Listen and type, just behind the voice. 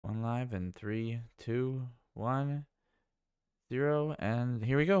live in 3, 2, 1, 0, and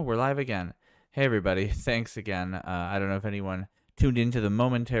here we go. We're live again. Hey everybody, thanks again. I don't know if anyone tuned into the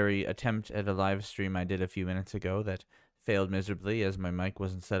momentary attempt at a live stream I did a few minutes ago that failed miserably as my mic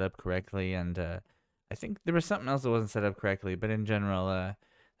wasn't set up correctly, and I think there was something else that wasn't set up correctly, but in general,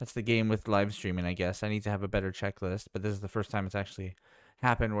 that's the game with live streaming, I guess. I need to have a better checklist, but this is the first time it's actually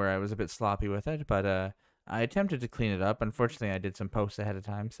happened where I was a bit sloppy with it, but I attempted to clean it up. Unfortunately, I did some posts ahead of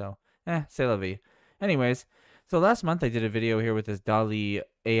time, so c'est la vie. Anyways, so last month I did a video here with this DALL-E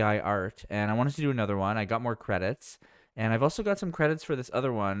AI art, and I wanted to do another one. I got more credits, and I've also got some credits for this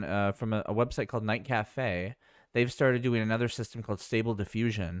other one from a website called Night Cafe. They've started doing another system called Stable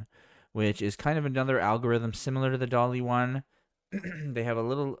Diffusion, which is kind of another algorithm similar to the DALL-E one. They have a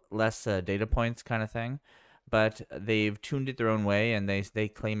little less data points kind of thing, but they've tuned it their own way, and they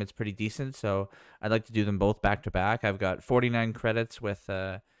claim it's pretty decent. So I'd like to do them both back to back. I've got 49 credits with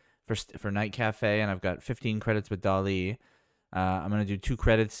for Night Cafe, and I've got 15 credits with DALL-E. I'm gonna do 2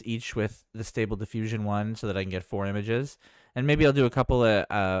 credits each with the Stable Diffusion one, so that I can get 4 images, and maybe I'll do a couple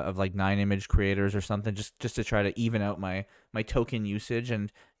of like 9 image creators or something, just to try to even out my token usage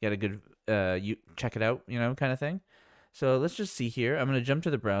and get a good check it out, kind of thing. So let's just see here. I'm going to jump to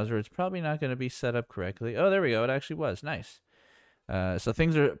the browser. It's probably not going to be set up correctly. Oh, there we go. It actually was. Nice. So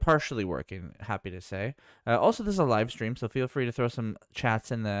things are partially working, happy to say. Also, this is a live stream, so feel free to throw some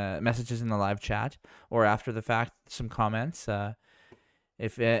chats in the messages in the live chat, or after the fact, some comments.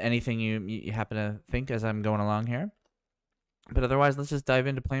 If anything you happen to think as I'm going along here. But otherwise, let's just dive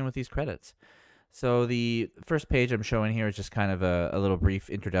into playing with these credits. So the first page I'm showing here is just kind of a little brief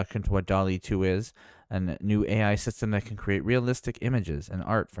introduction to what DALL-E 2 is, a new AI system that can create realistic images and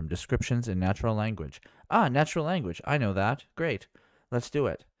art from descriptions in natural language. Ah, natural language. I know that. Great. Let's do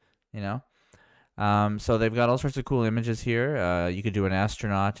it. So they've got all sorts of cool images here. You could do an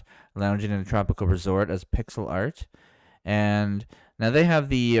astronaut lounging in a tropical resort as pixel art. And now they have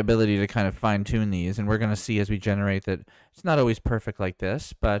the ability to kind of fine-tune these, and we're going to see as we generate that it's not always perfect like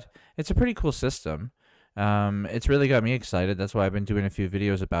this, but it's a pretty cool system. It's really got me excited. That's why I've been doing a few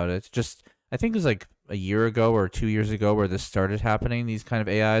videos about it. I think it was like a year ago or 2 years ago where this started happening, these kind of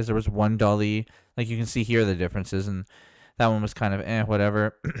AIs. There was one DALL-E, like you can see here the differences, and that one was kind of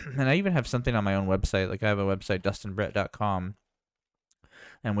whatever. And I even have something on my own website. Like I have a website, dustinbrett.com,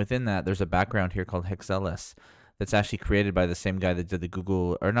 and within that there's a background here called Hexelis that's actually created by the same guy that did the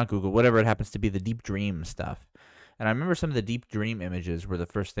Google, or not Google, whatever it happens to be, the Deep Dream stuff. And I remember some of the Deep Dream images were the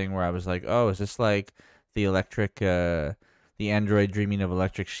first thing where I was like, oh, is this like the electric, the android dreaming of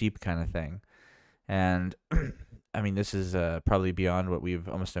electric sheep kind of thing? And I mean, this is probably beyond what we've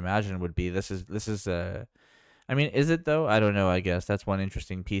almost imagined would be. This is I mean, is it though? I don't know, I guess. That's one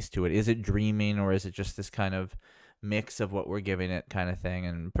interesting piece to it. Is it dreaming, or is it just this kind of mix of what we're giving it kind of thing?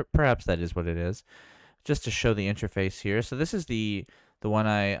 And perhaps that is what it is. Just to show the interface here. So this is the one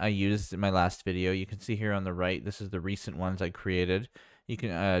I used in my last video. You can see here on the right, this is the recent ones I created. You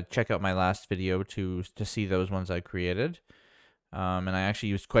can check out my last video to see those ones I created. And I actually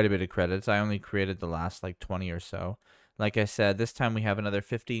used quite a bit of credits. I only created the last like 20 or so. Like I said, this time we have another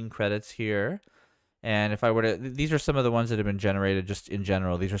 15 credits here. And if I were to, these are some of the ones that have been generated just in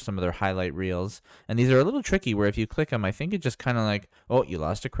general. These are some of their highlight reels. And these are a little tricky where if you click them, I think it just kind of like, oh, you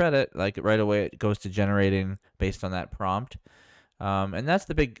lost a credit. Like right away it goes to generating based on that prompt. And that's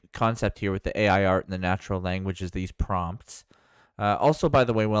the big concept here with the AI art and the natural language is these prompts. Also, by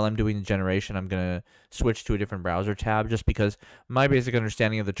the way, while I'm doing the generation, I'm going to switch to a different browser tab just because my basic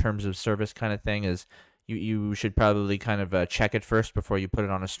understanding of the terms of service kind of thing is you should probably kind of check it first before you put it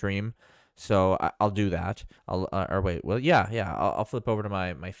on a stream. So I'll do that. I'll flip over to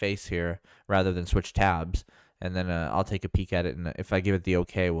my face here rather than switch tabs, and then I'll take a peek at it, and if I give it the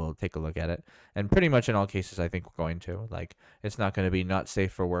okay, we'll take a look at it. And pretty much in all cases, I think we're going to. Like, it's not going to be not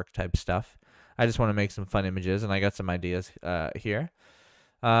safe for work type stuff. I just want to make some fun images, and I got some ideas here.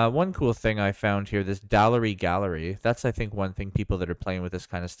 One cool thing I found here, this DALL-E gallery. That's, I think, one thing people that are playing with this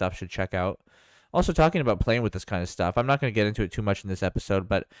kind of stuff should check out. Also, talking about playing with this kind of stuff, I'm not going to get into it too much in this episode,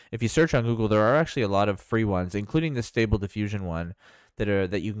 but if you search on Google, there are actually a lot of free ones, including the Stable Diffusion one,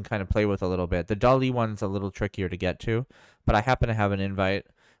 that you can kind of play with a little bit. The DALL-E one's a little trickier to get to, but I happen to have an invite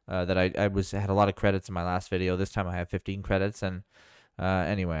that I had a lot of credits in my last video. This time I have 15 credits, and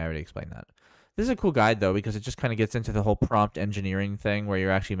anyway, I already explained that. This is a cool guide, though, because it just kind of gets into the whole prompt engineering thing where you're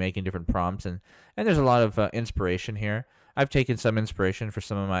actually making different prompts, and there's a lot of inspiration here. I've taken some inspiration for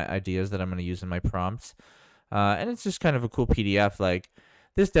some of my ideas that I'm going to use in my prompts. And it's just kind of a cool PDF. Like,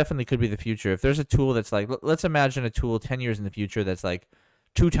 this definitely could be the future. If there's a tool that's like, let's imagine a tool 10 years in the future that's like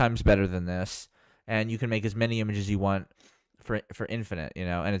 2 times better than this, and you can make as many images you want for infinite,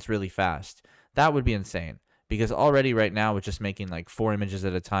 and it's really fast. That would be insane. Because already right now with just making like 4 images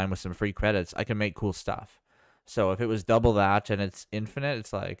at a time with some free credits, I can make cool stuff. So if it was double that and it's infinite,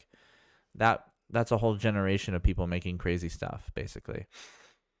 it's like that's a whole generation of people making crazy stuff, basically.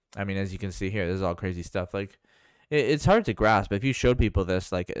 I mean, as you can see here, this is all crazy stuff. Like, it's hard to grasp. If you showed people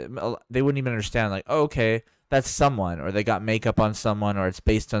this, like, they wouldn't even understand, like, oh, okay, that's someone, or they got makeup on someone, or it's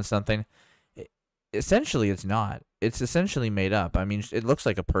based on something. Essentially, it's not. It's essentially made up. I mean, it looks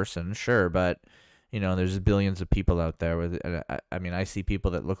like a person, sure, but there's billions of people out there I mean, I see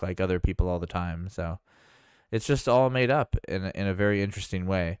people that look like other people all the time. So it's just all made up in a very interesting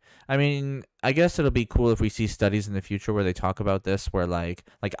way. I mean, I guess it'll be cool if we see studies in the future where they talk about this, where like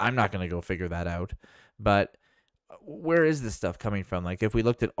I'm not going to go figure that out, but where is this stuff coming from? Like, if we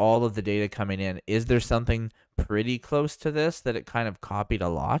looked at all of the data coming in, is there something pretty close to this that it kind of copied a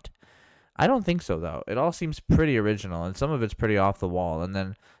lot? I don't think so, though. It all seems pretty original, and some of it's pretty off the wall. And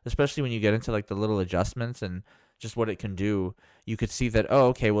then, especially when you get into like the little adjustments and just what it can do, you could see that, oh,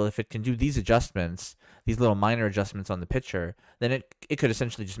 okay, well, if it can do these adjustments, these little minor adjustments on the picture, then it could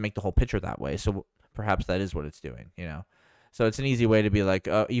essentially just make the whole picture that way. So perhaps that is what it's doing, So it's an easy way to be like,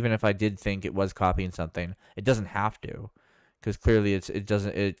 even if I did think it was copying something, it doesn't have to. Because clearly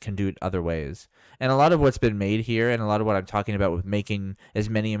it can do it other ways. And a lot of what's been made here, and a lot of what I'm talking about with making as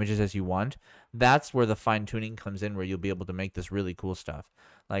many images as you want, that's where the fine tuning comes in, where you'll be able to make this really cool stuff.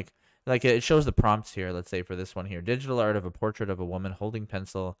 Like it shows the prompts here. Let's say for this one here, digital art of a portrait of a woman holding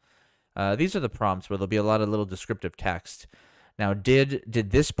pencil. These are the prompts where there'll be a lot of little descriptive text. Now, did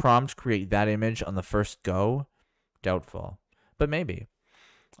this prompt create that image on the first go? Doubtful, but maybe.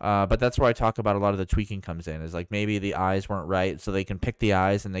 But that's where I talk about a lot of the tweaking comes in, is like maybe the eyes weren't right, so they can pick the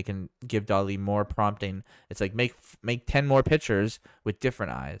eyes and they can give DALL-E more prompting. It's like make 10 more pictures with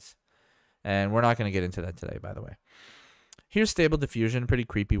different eyes. And we're not going to get into that today, by the way. Here's Stable Diffusion, pretty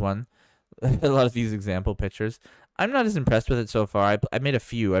creepy one. A lot of these example pictures. I'm not as impressed with it so far. I made a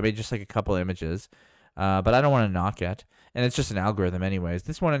few. I made just like a couple images, but I don't want to knock it. And it's just an algorithm anyways.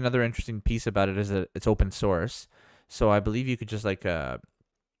 This one, another interesting piece about it is that it's open source. So I believe you could just like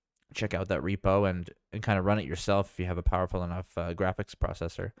check out that repo and kind of run it yourself if you have a powerful enough graphics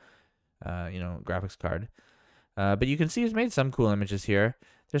processor, graphics card. But you can see it's made some cool images here.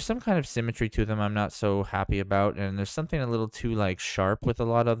 There's some kind of symmetry to them I'm not so happy about, and there's something a little too like sharp with a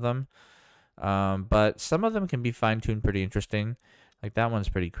lot of them. But some of them can be fine-tuned pretty interesting. Like that one's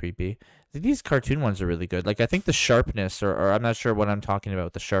pretty creepy. These cartoon ones are really good. Like I think the sharpness, or I'm not sure what I'm talking about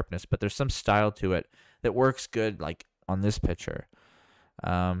with the sharpness, but there's some style to it that works good like on this picture.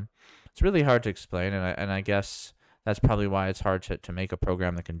 It's really hard to explain, and I guess that's probably why it's hard to make a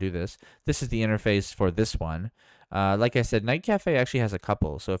program that can do this. This is the interface for this one. Like I said, Night Cafe actually has a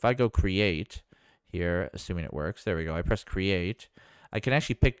couple. So if I go create here, assuming it works, there we go. I press create. I can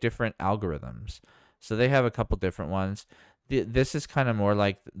actually pick different algorithms. So they have a couple different ones. This is kind of more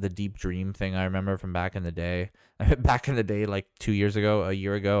like the Deep Dream thing I remember from back in the day. Back in the day, like 2 years ago, a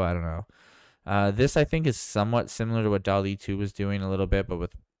year ago, I don't know. This, I think, is somewhat similar to what DALL-E 2 was doing a little bit, but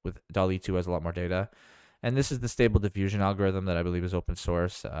with DALL-E 2 has a lot more data. And this is the Stable Diffusion algorithm that I believe is open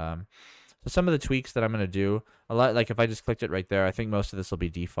source. So some of the tweaks that I'm going to do, a lot like if I just clicked it right there, I think most of this will be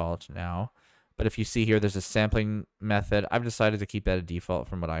default now. But if you see here, there's a sampling method. I've decided to keep that a default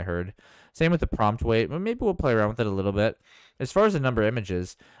from what I heard. Same with the prompt weight. Well, maybe we'll play around with it a little bit. As far as the number of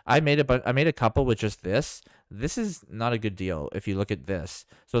images, I made a couple with just this. This is not a good deal if you look at this.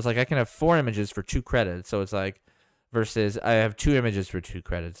 So it's like I can have 4 images for 2 credits. So it's like versus I have 2 images for 2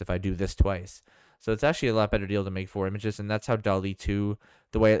 credits if I do this twice. So it's actually a lot better deal to make 4 images, and that's how DALL-E 2,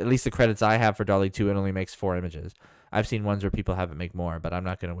 the way at least the credits I have for DALL-E 2, it only makes 4 images. I've seen ones where people have it make more, but I'm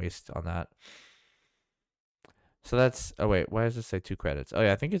not going to waste on that. So that's, oh wait, why does it say 2 credits? Oh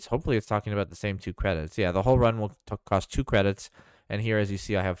yeah, I think hopefully it's talking about the same 2 credits. Yeah, the whole run will cost 2 credits, and here as you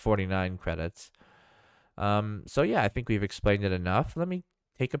see I have 49 credits. So yeah, I think we've explained it enough. Let me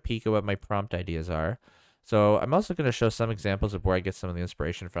take a peek at what my prompt ideas are. So I'm also going to show some examples of where I get some of the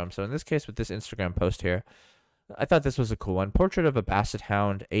inspiration from. So in this case with this Instagram post here, I thought this was a cool one. Portrait of a Basset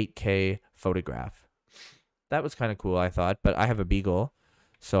Hound 8K photograph. That was kind of cool, I thought, but I have a beagle,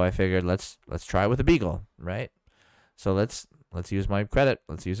 so I figured let's try it with a beagle, right? So let's use my credit.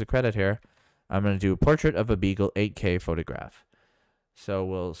 Let's use a credit here. I'm going to do a portrait of a beagle 8K photograph. So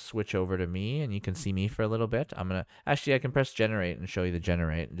we'll switch over to me, and you can see me for a little bit. Actually, I can press generate and show you the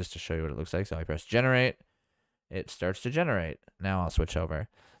generate just to show you what it looks like. So I press generate. It starts to generate. Now I'll switch over.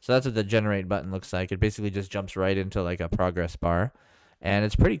 So that's what the generate button looks like. It basically just jumps right into like a progress bar. And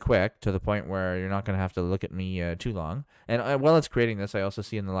it's pretty quick to the point where you're not going to have to look at me too long. And while it's creating this, I also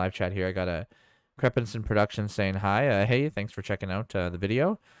see in the live chat here, I got a Crepinson Productions saying hi. Hey, thanks for checking out the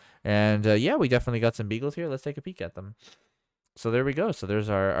video. And yeah, we definitely got some beagles here. Let's take a peek at them. So there we go. So there's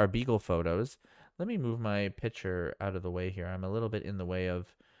our beagle photos. Let me move my picture out of the way here. I'm a little bit in the way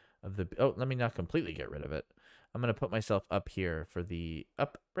of the... Oh, let me not completely get rid of it. I'm going to put myself up here for the...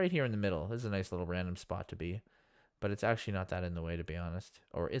 Up right here in the middle. This is a nice little random spot to be. But it's actually not that in the way, to be honest.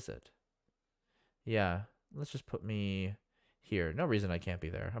 Or is it? Yeah. Let's just put me here. No reason I can't be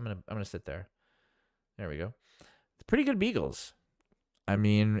there. I'm gonna sit there. There we go. Pretty good beagles. I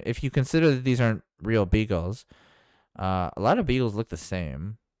mean, if you consider that these aren't real beagles, a lot of beagles look the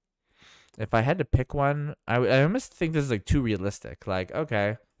same. If I had to pick one, I almost think this is like too realistic. Like,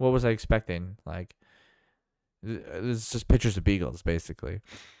 okay, what was I expecting? Like, it's just pictures of beagles, basically.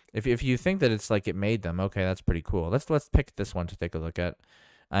 If you think that it's like it made them, okay, that's pretty cool. Let's pick this one to take a look at.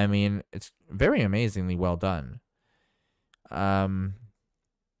 I mean, it's very amazingly well done. To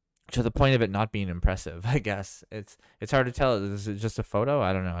the point of it not being impressive, I guess. It's hard to tell. Is it just a photo?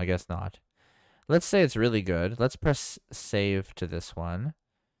 I don't know. I guess not. Let's say it's really good. Let's press save to this one.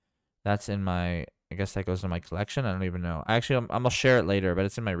 That's in my... I guess that goes in my collection. I don't even know. Actually, I'm gonna share it later, but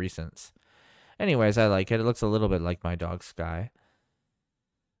it's in my recents. Anyways, I like it. It looks a little bit like my dog Sky.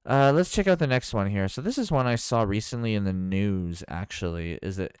 Let's check out the next one here. So this is one I saw recently in the news, actually.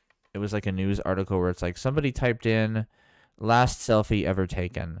 It was like a news article where it's like somebody typed in last selfie ever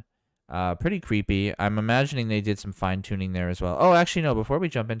taken. Pretty creepy. I'm imagining they did some fine-tuning there as well. Oh, actually, no. Before we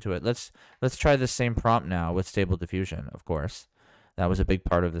jump into it, let's try the same prompt now with Stable Diffusion, of course. That was a big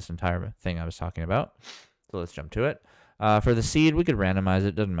part of this entire thing I was talking about. So let's jump to it. For the seed, we could randomize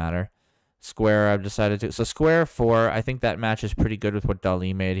it. Doesn't matter. Square, I've decided to... So square 4, I think that matches pretty good with what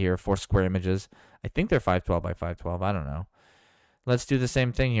DALL-E made here. 4 square images. I think they're 512 by 512. I don't know. Let's do the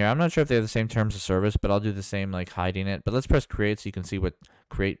same thing here. I'm not sure if they have the same terms of service, but I'll do the same, like hiding it. But let's press create so you can see what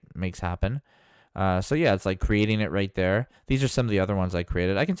create makes happen. So yeah, it's like creating it right there. These are some of the other ones I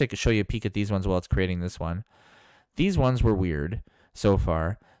created. I can show you a peek at these ones while it's creating this one. These ones were weird so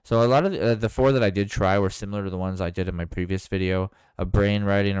far. So a lot of the 4 that I did try were similar to the ones I did in my previous video. A brain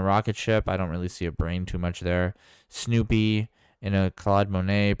riding a rocket ship. I don't really see a brain too much there. Snoopy in a Claude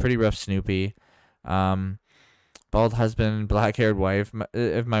Monet. Pretty rough Snoopy. Bald husband, black-haired wife.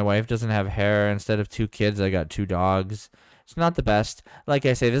 If my wife doesn't have hair, instead of 2 kids, I got 2 dogs. It's not the best. Like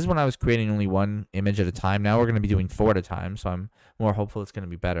I say, this is when I was creating only 1 image at a time. Now we're going to be doing 4 at a time, so I'm more hopeful it's going to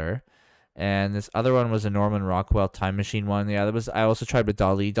be better. And this other one was a Norman Rockwell time machine one. Yeah, that was. I also tried with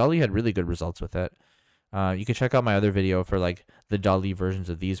DALL-E. DALL-E had really good results with it. You can check out my other video for like the DALL-E versions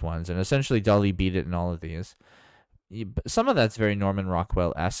of these ones, and essentially DALL-E beat it in all of these. Some of that's very Norman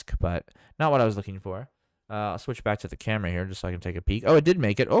Rockwell-esque, but not what I was looking for. I'll switch back to the camera here just so I can take a peek. Oh, it did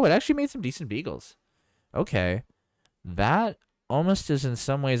make it. Oh, it actually made some decent beagles. Okay. That almost is in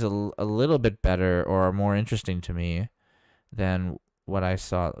some ways a little bit better or more interesting to me than what I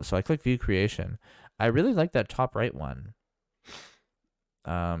saw. So I click view creation. I really like that top right one.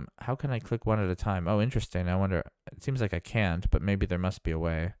 How can I click one at a time? Oh, interesting. I wonder. It seems like I can't, but maybe there must be a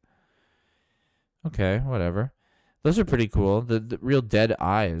way. Okay, whatever. Those are pretty cool. The real dead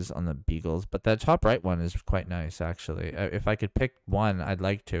eyes on the beagles, but that top right one is quite nice, actually. If I could pick one, I'd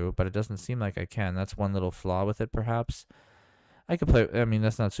like to, but it doesn't seem like I can. That's one little flaw with it, perhaps. I could play... I mean,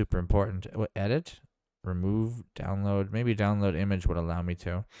 that's not super important. Edit? Remove? Download? Maybe download image would allow me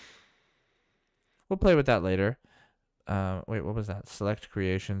to. We'll play with that later. Wait, what was that? Select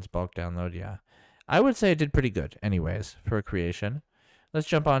creations, bulk download, yeah. I would say it did pretty good, anyways, for a creation. Let's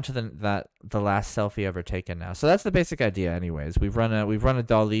jump on to the last selfie ever taken now. So that's the basic idea, anyways. We've run a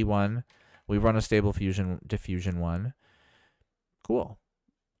DALL-E one, we've run a Stable Diffusion one. Cool.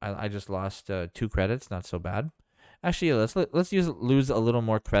 I just lost 2 credits, not so bad. Actually, yeah, let's lose a little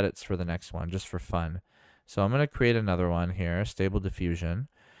more credits for the next one, just for fun. So I'm gonna create another one here, Stable Diffusion.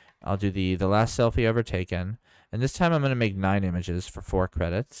 I'll do the last selfie ever taken, and this time I'm gonna make 9 images for 4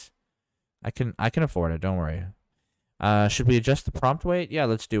 credits. I can afford it. Don't worry. Should we adjust the prompt weight? Yeah,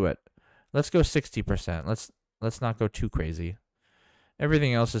 let's do it. Let's go 60%. Let's not go too crazy.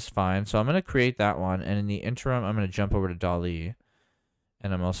 Everything else is fine. So I'm going to create that one, and in the interim, I'm going to jump over to DALL-E,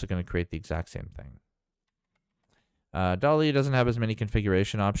 and I'm also going to create the exact same thing. DALL-E doesn't have as many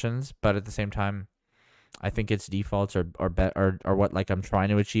configuration options, but at the same time, I think its defaults are what like I'm trying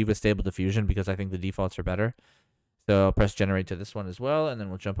to achieve with Stable Diffusion, because I think the defaults are better. So I'll press generate to this one as well, and then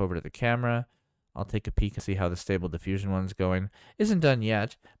we'll jump over to the camera. I'll take a peek and see how the Stable Diffusion one's going. Isn't done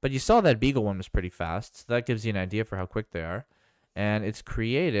yet, but you saw that beagle one was pretty fast, so that gives you an idea for how quick they are. And it's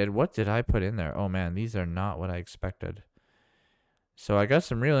created... What did I put in there? Oh man, these are not what I expected. So I got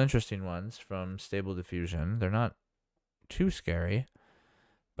some real interesting ones from Stable Diffusion. They're not too scary,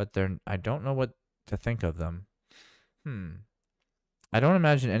 but I don't know what to think of them. I don't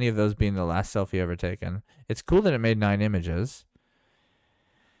imagine any of those being the last selfie ever taken. It's cool that it made 9 images.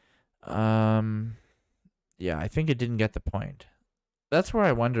 Yeah, I think it didn't get the point. That's where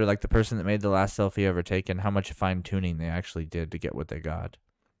I wonder, like, the person that made the last selfie ever taken, how much fine-tuning they actually did to get what they got.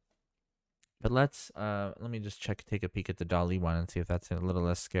 But let me just take a peek at the DALL-E one and see if that's a little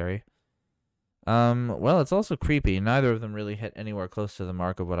less scary. Well, it's also creepy. Neither of them really hit anywhere close to the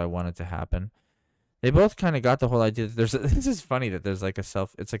mark of what I wanted to happen. They both kind of got the whole idea that this is funny that there's like it's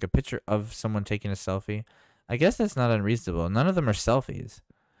like a picture of someone taking a selfie. I guess that's not unreasonable. None of them are selfies.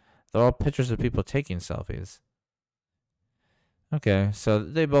 They're all pictures of people taking selfies. Okay, so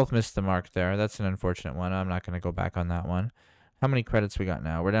they both missed the mark there. That's an unfortunate one. I'm not going to go back on that one. How many credits we got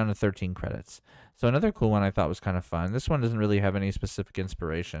now? We're down to 13 credits. So another cool one I thought was kind of fun. This one doesn't really have any specific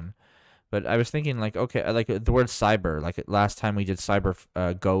inspiration. But I was thinking, like, okay, like the word cyber. Like last time we did cyber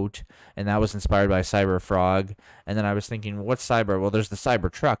goat, and that was inspired by cyber frog. And then I was thinking, what's cyber? Well, there's the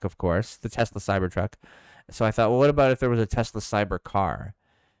cyber truck, of course, the Tesla cyber truck. So I thought, well, what about if there was a Tesla cyber car?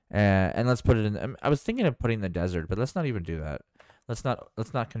 And let's put it in. I was thinking of putting in the desert, but let's not even do that. Let's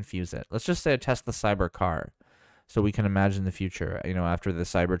not confuse it. Let's just say a Tesla cyber car, so we can imagine the future. You know, after the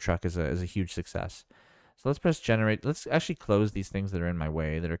Cybertruck is a huge success. So let's press generate. Let's actually close these things that are in my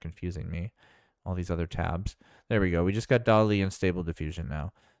way that are confusing me. All these other tabs. There we go. We just got DALL-E and Stable Diffusion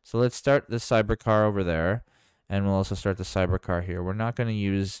now. So let's start the cyber car over there, and we'll also start the cyber car here. We're not going to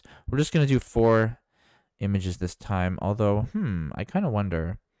use. We're just going to do 4 images this time. Although, I kind of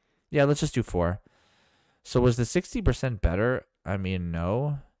wonder. Yeah, let's just do 4. So was the 60% better? I mean,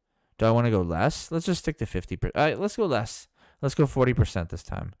 no. Do I want to go less? Let's just stick to 50%. Let's go less. Let's go 40% this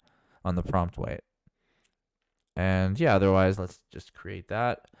time on the prompt weight. And yeah, otherwise, let's just create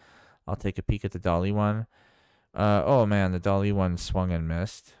that. I'll take a peek at the DALL-E one. Oh man, the DALL-E one swung and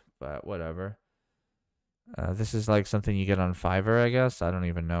missed, but whatever. This is like something you get on Fiverr, I guess. I don't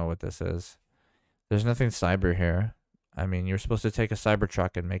even know what this is. There's nothing cyber here. I mean, you're supposed to take a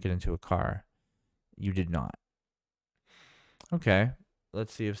Cybertruck and make it into a car. You did not. Okay,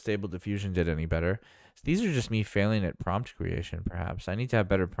 let's see if Stable Diffusion did any better. So these are just me failing at prompt creation, perhaps. I need to have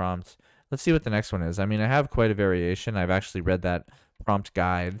better prompts. Let's see what the next one is. I mean, I have quite a variation. I've actually read that prompt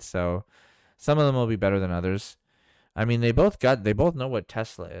guide, so some of them will be better than others. I mean, they both know what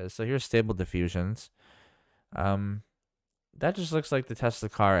Tesla is. So here's Stable Diffusions. That just looks like the Tesla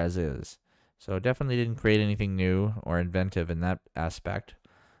car as is. So definitely didn't create anything new or inventive in that aspect.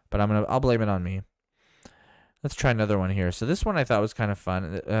 But I'll blame it on me. Let's try another one here. So this one I thought was kind of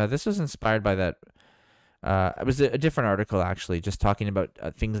fun. This was inspired by that. It was a different article, actually, just talking about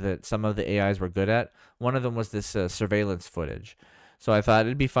things that some of the AIs were good at. One of them was this surveillance footage. So I thought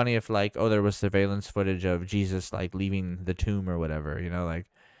it'd be funny if, like, oh, there was surveillance footage of Jesus, like, leaving the tomb or whatever, you know, like,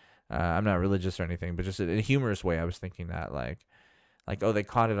 I'm not religious or anything, but just in a humorous way, I was thinking that, like, oh, they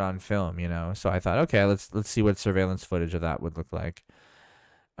caught it on film, you know. So I thought, okay, let's see what surveillance footage of that would look like.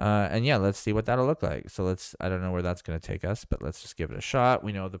 And yeah, let's see what that'll look like. So I don't know where that's going to take us, but let's just give it a shot.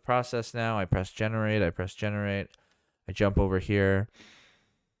 We know the process now. I press generate. I jump over here.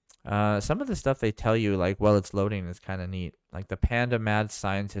 Some of the stuff they tell you, like, while it's loading is kind of neat. Like the panda mad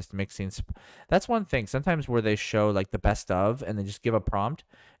scientist mixing. That's one thing. Sometimes where they show like the best of and they just give a prompt.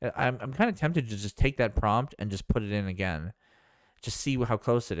 I'm kind of tempted to just take that prompt and just put it in again. Just see how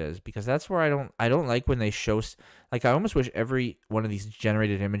close it is, because that's where I don't like when they show, like, I almost wish every one of these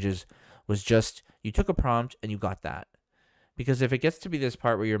generated images was just you took a prompt and you got that. Because if it gets to be this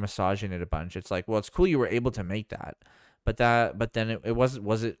part where you're massaging it a bunch, it's like, well, it's cool you were able to make that, but then it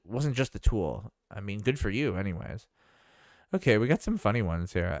wasn't just the tool. I mean, good for you anyways. Okay, we got some funny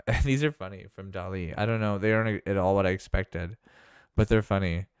ones here. These are funny from DALL-E. I don't know, they aren't at all what I expected, but they're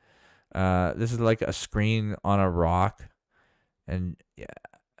funny. This is like a screen on a rock. And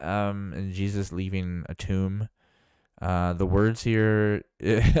Jesus leaving a tomb. The words here,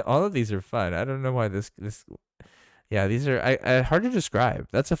 all of these are fun. I don't know why yeah, these are hard to describe.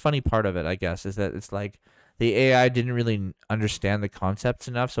 That's a funny part of it, I guess, is that it's like the AI didn't really understand the concepts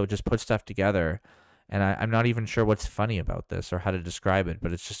enough, so it just put stuff together. And I'm not even sure what's funny about this or how to describe it,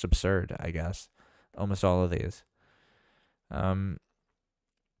 but it's just absurd, I guess. Almost all of these. Let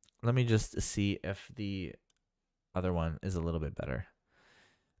me just see if the other one is a little bit better.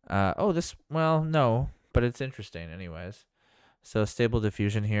 Well, no, but it's interesting anyways. So Stable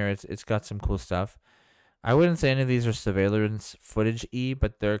Diffusion here, it's got some cool stuff. I wouldn't say any of these are surveillance footage-y,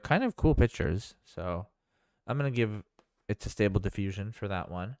 but they're kind of cool pictures. So I'm going to give it to Stable Diffusion for that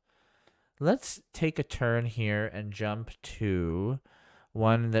one. Let's take a turn here and jump to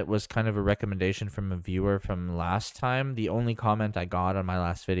one that was kind of a recommendation from a viewer from last time. The only comment I got on my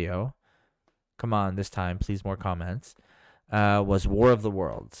last video. Come on, this time, please, more comments. Was War of the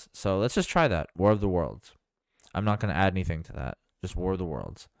Worlds. So let's just try that. War of the Worlds. I'm not going to add anything to that. Just War of the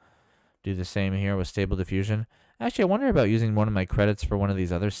Worlds. Do the same here with Stable Diffusion. Actually, I wonder about using one of my credits for one of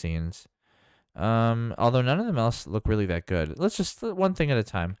these other scenes. Although none of them else look really that good. Let's just one thing at a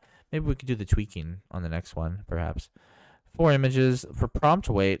time. Maybe we could do the tweaking on the next one, perhaps. 4 images. For prompt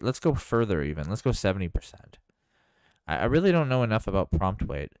weight, let's go further even. Let's go 70%. I really don't know enough about prompt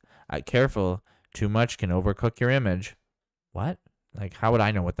weight. Careful, too much can overcook your image. What? Like, how would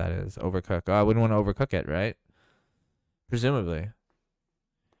I know what that is? Overcook. Oh, I wouldn't want to overcook it, right? Presumably.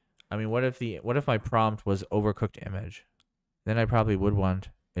 I mean, what if my prompt was overcooked image? Then I probably would want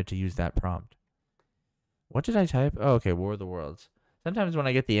it to use that prompt. What did I type? Oh, okay, War of the Worlds. Sometimes when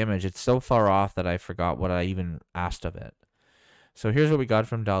I get the image, it's so far off that I forgot what I even asked of it. So here's what we got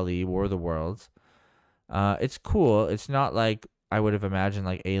from DALL-E, War of the Worlds. It's cool. It's not like I would have imagined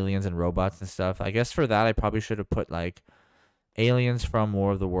like aliens and robots and stuff. I guess for that, I probably should have put like aliens from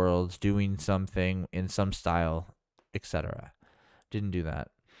War of the Worlds doing something in some style, etc. Didn't do that.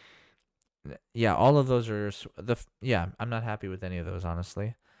 Yeah, all of those are yeah, I'm not happy with any of those,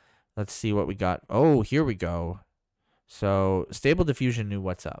 honestly. Let's see what we got. Oh, here we go. So Stable Diffusion knew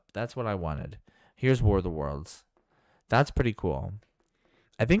what's up. That's what I wanted. Here's War of the Worlds. That's pretty cool.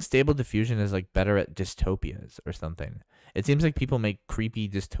 I think Stable Diffusion is like better at dystopias or something. It seems like people make creepy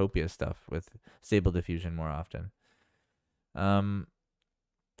dystopia stuff with Stable Diffusion more often.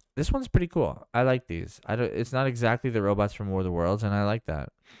 This one's pretty cool. I like these. It's not exactly the robots from War of the Worlds, and I like that.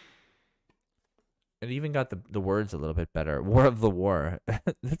 It even got the words a little bit better. War of the War.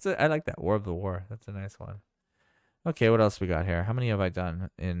 I like that. War of the War. That's a nice one. Okay, what else we got here? How many have I done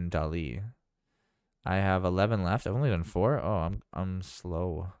in DALL-E? I have 11 left. I've only done 4. Oh, I'm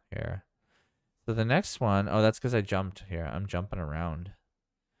slow here. So the next one, oh, that's because I jumped here. I'm jumping around.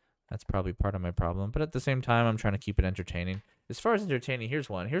 That's probably part of my problem. But at the same time, I'm trying to keep it entertaining. As far as entertaining, here's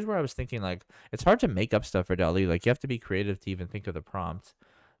one. Here's where I was thinking, like, it's hard to make up stuff for DALL-E. Like, you have to be creative to even think of the prompts.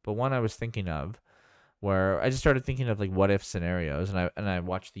 But one I was thinking of, where I just started thinking of like what if scenarios, and I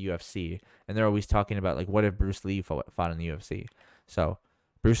watched the UFC, and they're always talking about like what if Bruce Lee fought in the UFC. So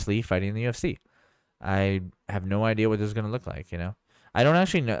Bruce Lee fighting in the UFC. I have no idea what this is gonna look like. You know, I don't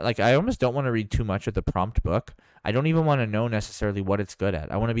actually know. Like, I almost don't want to read too much of the prompt book. I don't even want to know necessarily what it's good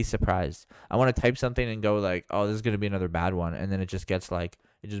at. I want to be surprised. I want to type something and go like, oh, this is gonna be another bad one, and then it just gets like,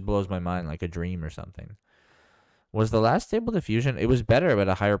 it just blows my mind like a dream or something. Was the last Stable Diffusion? It was better but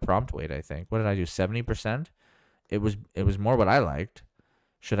a higher prompt weight, I think. What did I do? 70%? It was more what I liked.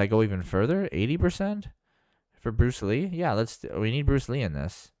 Should I go even further? 80% for Bruce Lee? Yeah, we need Bruce Lee in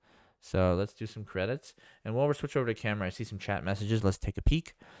this. So let's do some credits. And while we're switch over to camera, I see some chat messages. Let's take a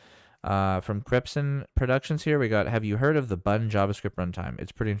peek. From Crepson Productions here, we got, have you heard of the Bun JavaScript runtime?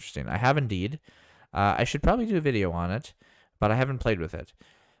 It's pretty interesting. I have indeed. I should probably do a video on it, but I haven't played with it.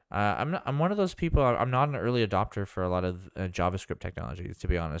 I'm one of those people. I'm not an early adopter for a lot of JavaScript technologies, to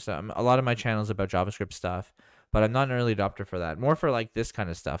be honest. A lot of my channel is about JavaScript stuff, but I'm not an early adopter for that. More for like this kind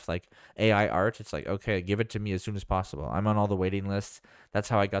of stuff, like AI art. It's like, okay, give it to me as soon as possible. I'm on all the waiting lists. That's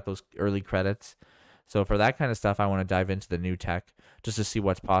how I got those early credits. So for that kind of stuff, I want to dive into the new tech just to see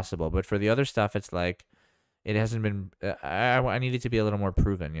what's possible. But for the other stuff, it's like it hasn't been. I need it to be a little more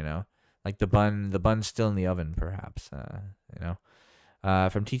proven, you know, like the bun's still in the oven, perhaps. You know.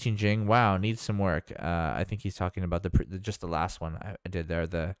 From Teaching Jing, wow, needs some work. I think he's talking about just the last one I did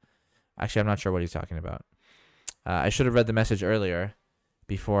there. Actually, I'm not sure what he's talking about. I should have read the message earlier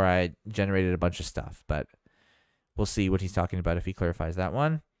before I generated a bunch of stuff, but we'll see what he's talking about if he clarifies that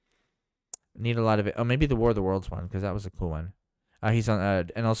one. Need a lot of it. Oh, maybe the War of the Worlds one, because that was a cool one. He's on,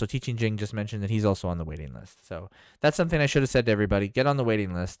 and also Teaching Jing just mentioned that he's also on the waiting list. So that's something I should have said to everybody. Get on the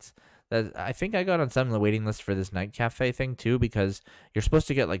waiting lists. I think I got on some of the waiting list for this night cafe thing too, because you're supposed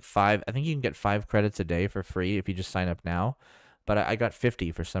to get like 5. I think you can get 5 credits a day for free if you just sign up now. But I got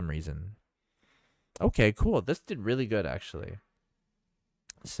 50 for some reason. Okay, cool. This did really good actually.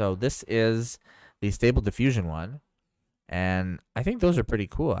 So this is the Stable Diffusion one, and I think those are pretty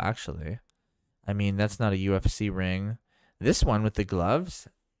cool actually. I mean, that's not a UFC ring. This one with the gloves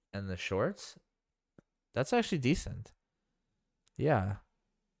and the shorts, that's actually decent. Yeah.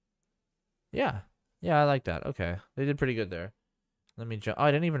 Yeah, I like that. Okay, they did pretty good there. Let me jump. Oh,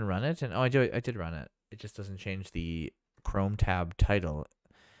 I didn't even run it, and oh, I did run it. It just doesn't change the Chrome tab title.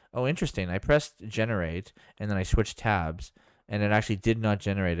 Oh, interesting. I pressed generate, and then I switched tabs, and it actually did not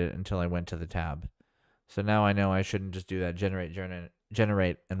generate it until I went to the tab. So now I know I shouldn't just do that.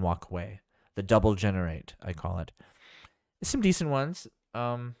 Generate, and walk away. The double generate, I call it. Some decent ones.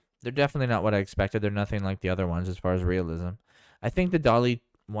 They're definitely not what I expected. They're nothing like the other ones as far as realism. I think the DALL-E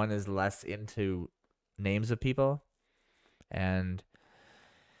one is less into names of people, and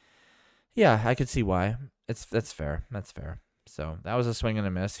yeah, I could see why. That's fair. That's fair. So that was a swing and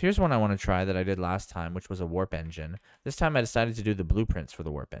a miss. Here's one I want to try that I did last time, which was a warp engine. This time I decided to do the blueprints for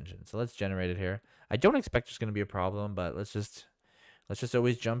the warp engine. So let's generate it here. I don't expect there's going to be a problem, but let's just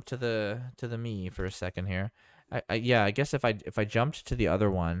always jump to the me for a second here. Yeah, I guess if I jumped to the other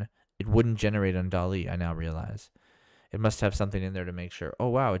one, it wouldn't generate on DALL-E. I now realize it must have something in there to make sure. Oh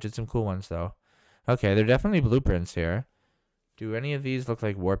wow, it did some cool ones though. Okay, they're definitely blueprints here. Do any of these look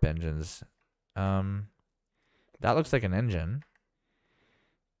like warp engines? That looks like an engine.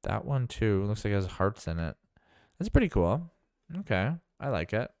 That one too looks like it has hearts in it. That's pretty cool. Okay, I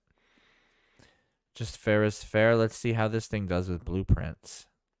like it. Just fair is fair. Let's see how this thing does with blueprints.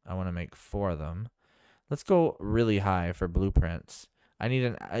 I want to make 4 of them. Let's go really high for blueprints. I need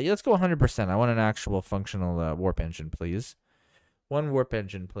an. Let's go 100%. I want an actual functional warp engine, please. 1 warp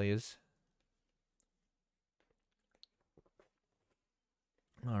engine, please.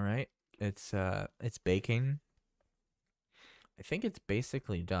 All right. It's baking. I think it's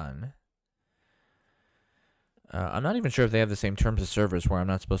basically done. I'm not even sure if they have the same terms of service where I'm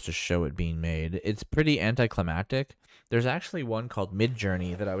not supposed to show it being made. It's pretty anticlimactic. There's actually one called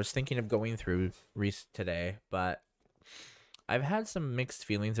Midjourney that I was thinking of going through today, but I've had some mixed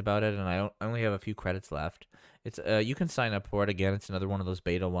feelings about it, and I only have a few credits left. It's you can sign up for it. Again, it's another one of those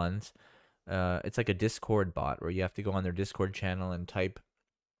beta ones. It's like a Discord bot where you have to go on their Discord channel and type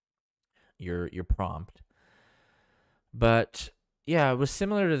your prompt. But yeah, it was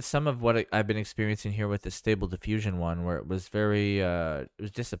similar to some of what I've been experiencing here with the Stable Diffusion one, where it was it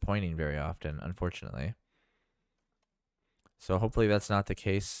was disappointing very often, unfortunately. So hopefully that's not the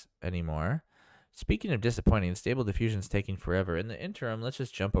case anymore. Speaking of disappointing, Stable Diffusion's taking forever. In the interim, let's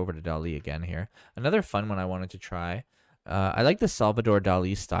just jump over to DALL-E again here. Another fun one I wanted to try. I like the Salvador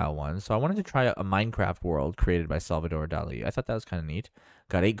Dali style one, so I wanted to try a Minecraft world created by Salvador Dali. I thought that was kind of neat.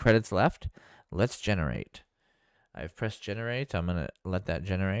 Got 8 credits left. Let's generate. I've pressed generate. I'm going to let that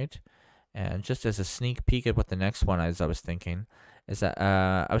generate. And just as a sneak peek at what the next one is, I was thinking, is that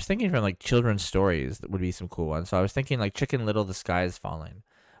I was thinking from like children's stories that would be some cool ones. So I was thinking like Chicken Little, the sky is falling.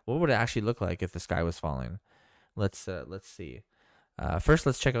 What would it actually look like if the sky was falling? Let's see. First,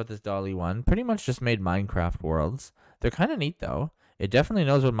 let's check out this DALL-E one. Pretty much just made Minecraft worlds. They're kind of neat though. It definitely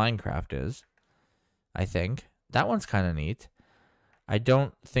knows what Minecraft is. I think that one's kind of neat. I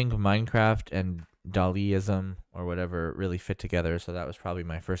don't think Minecraft and DALL-Eism or whatever really fit together, so that was probably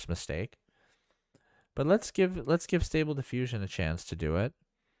my first mistake. But let's give Stable Diffusion a chance to do it.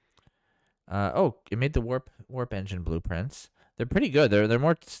 Oh, it made the warp engine blueprints. They're pretty good. They're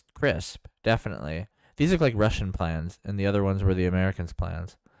more crisp, definitely. These look like Russian plans, and the other ones were the Americans'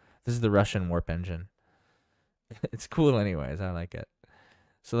 plans. This is the Russian warp engine. It's cool anyways. I like it.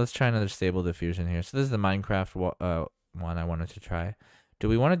 So let's try another Stable Diffusion here. So this is the Minecraft one I wanted to try. Do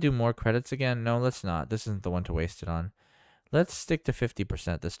we want to do more credits again? No, let's not. This isn't the one to waste it on. Let's stick to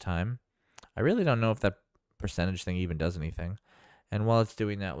 50% this time. I really don't know if that percentage thing even does anything. And while it's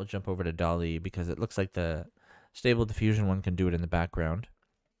doing that, we'll jump over to DALL-E because it looks like the Stable Diffusion one can do it in the background.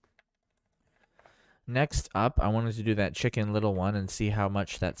 Next up, I wanted to do that Chicken Little one and see how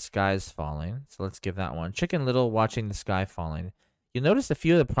much that sky's falling. So let's give that one. Chicken Little watching the sky falling. You'll notice a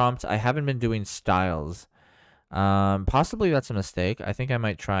few of the prompts, I haven't been doing styles. Possibly that's a mistake. I think I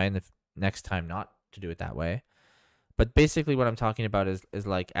might try in the next time not to do it that way. But basically what I'm talking about is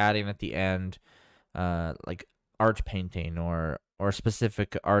like adding at the end, like art painting or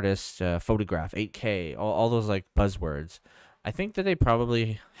specific artist photograph, 8K, all those like buzzwords. I think that they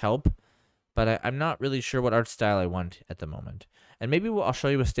probably help, but I'm not really sure what art style I want at the moment. And maybe I'll show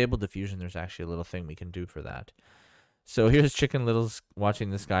you with Stable Diffusion. There's actually a little thing we can do for that. So here's Chicken Little's watching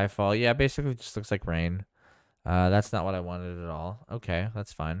the sky fall. Yeah, basically it just looks like rain. That's not what I wanted at all. Okay,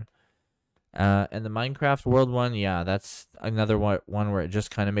 that's fine. And the Minecraft world one, yeah, that's another one where it just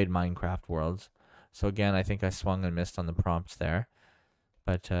kind of made Minecraft worlds. So again, I think I swung and missed on the prompts there.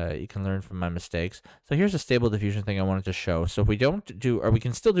 But you can learn from my mistakes. So here's a Stable Diffusion thing I wanted to show. So if we don't do, or we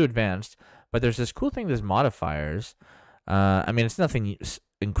can still do advanced, but there's this cool thing, there's modifiers. I mean, it's nothing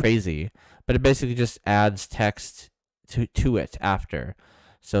crazy, but it basically just adds text to it after.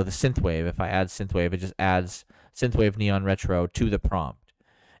 So the synthwave, if I add synthwave, it just adds synthwave neon retro to the prompt.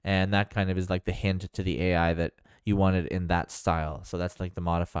 And that kind of is like the hint to the AI that you wanted in that style. So that's like the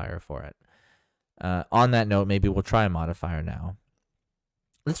modifier for it. On that note, maybe we'll try a modifier now.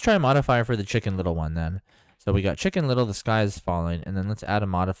 Let's try a modifier for the Chicken Little one then. So we got Chicken Little, the sky is falling, and then let's add a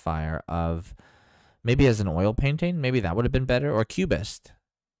modifier of maybe as an oil painting. Maybe that would have been better. Or Cubist.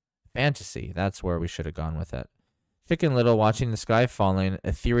 Fantasy. That's where we should have gone with it. Chicken Little, Watching the Sky Falling,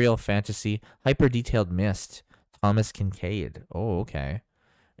 Ethereal Fantasy, Hyper Detailed Mist, Thomas Kincaid. Oh, okay.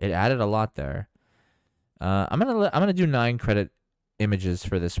 It added a lot there. I'm gonna do 9 credit images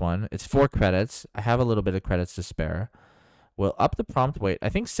for this one. It's 4 credits. I have a little bit of credits to spare. We'll up the prompt weight. I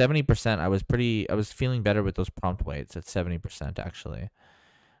think 70%. I was feeling better with those prompt weights at 70% actually.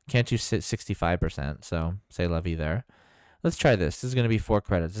 Can't do 65%, so say la vie there. Let's try this. This is going to be 4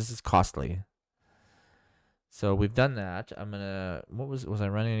 credits. This is costly. So we've done that. I'm going to, was I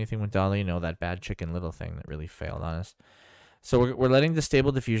running anything with DALL-E? No, that bad Chicken Little thing that really failed on us. So we're letting the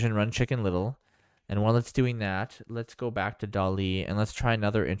Stable Diffusion run Chicken Little. And while it's doing that, let's go back to DALL-E and let's try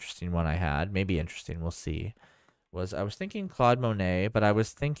another interesting one I had. Maybe interesting, we'll see. I was thinking Claude Monet, but I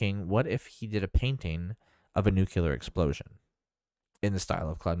was thinking, what if he did a painting of a nuclear explosion in the style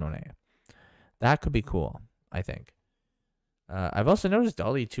of Claude Monet? That could be cool, I think. I've also noticed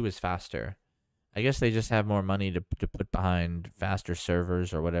DALL-E 2 is faster. I guess they just have more money to put behind faster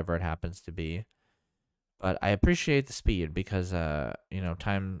servers or whatever it happens to be. But I appreciate the speed because, you know,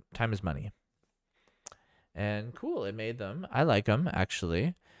 time is money. And cool, it made them. I like them,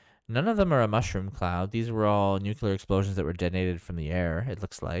 actually. None of them are a mushroom cloud. These were all nuclear explosions that were detonated from the air, it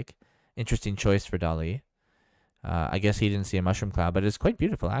looks like. Interesting choice for DALL-E. I guess he didn't see a mushroom cloud, but it's quite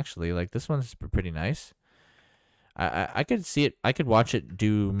beautiful, actually. Like, this one's pretty nice. I could see it. I could watch it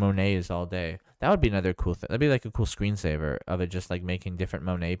do Monets all day. That would be another cool thing. That'd be like a cool screensaver of it just, like, making different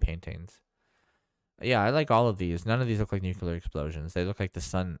Monet paintings. Yeah, I like all of these. None of these look like nuclear explosions. They look like the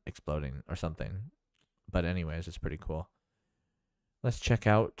sun exploding or something. But anyways, it's pretty cool. Let's check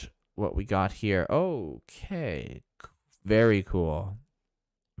out what we got here. Okay. Very cool.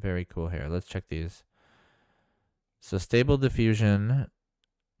 Very cool here. Let's check these. So Stable Diffusion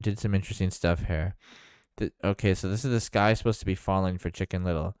did some interesting stuff here. Okay, so this is the sky supposed to be falling for Chicken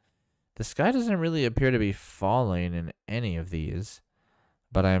Little. The sky doesn't really appear to be falling in any of these.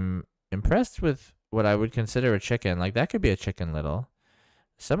 But I'm impressed with what I would consider a chicken. Like, that could be a Chicken Little.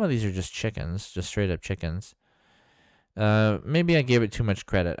 Some of these are just chickens, just straight up chickens. Maybe I gave it too much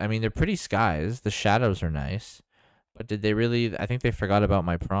credit. I mean, they're pretty skies. The shadows are nice. But did they really? I think they forgot about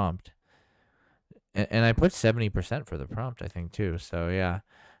my prompt. And I put 70% for the prompt, I think, too. So, yeah.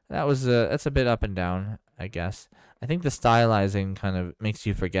 That's a bit up and down, I guess. I think the stylizing kind of makes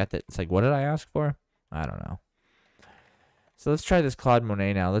you forget that. It's like, what did I ask for? I don't know. So let's try this Claude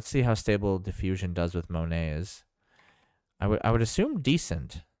Monet now. Let's see how Stable Diffusion does with Monets. I would assume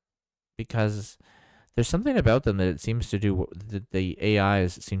decent, because there's something about them that it seems to do, that the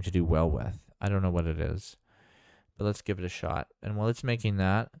AIs seem to do well with. I don't know what it is, but let's give it a shot. And while it's making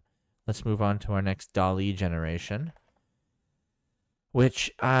that, let's move on to our next DALL-E generation.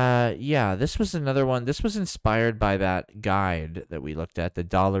 Which, yeah, this was another one. This was inspired by that guide that we looked at, the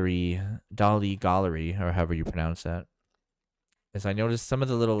DALL-E Gallery, or however you pronounce that. As I noticed some of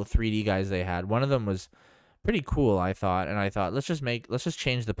the little 3D guys they had, one of them was pretty cool, I thought, and I thought, let's just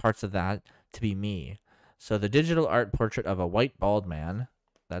change the parts of that to be me. So the digital art portrait of a white bald man,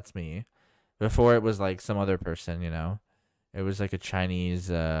 that's me. Before it was like some other person, you know. It was like a Chinese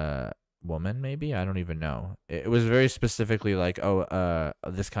woman, maybe? I don't even know. It was very specifically like,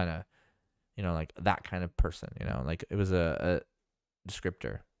 this kind of, you know, like that kind of person, you know. Like, it was a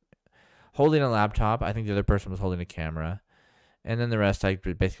descriptor. Holding a laptop. I think the other person was holding a camera. And then the rest I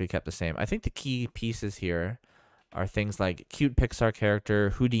basically kept the same. I think the key pieces here are things like cute Pixar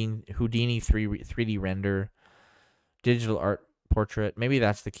character, Houdini 3D render, digital art portrait. Maybe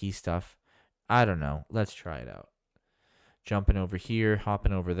that's the key stuff. I don't know. Let's try it out. Jumping over here,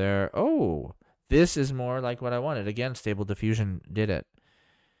 hopping over there. Oh, this is more like what I wanted. Again, Stable Diffusion did it.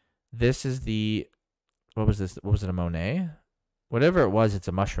 This is the, what was this? What was it, a Monet? Whatever it was, it's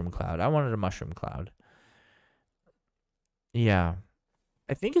a mushroom cloud. I wanted a mushroom cloud. Yeah,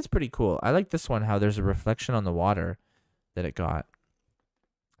 I think it's pretty cool. I like this one, how there's a reflection on the water that it got.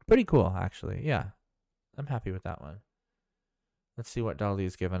 Pretty cool, actually. Yeah, I'm happy with that one. Let's see what DALL-E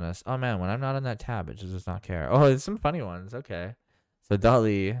has given us. Oh, man, when I'm not on that tab, it just does not care. Oh, there's some funny ones. Okay. So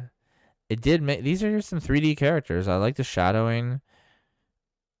DALL-E, it did make, these are just some 3D characters. I like the shadowing.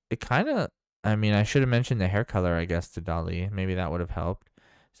 It kind of, I mean, I should have mentioned the hair color, I guess, to DALL-E. Maybe that would have helped.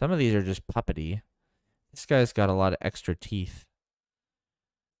 Some of these are just puppety. This guy's got a lot of extra teeth.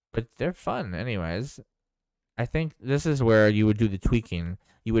 But they're fun anyways. I think this is where you would do the tweaking.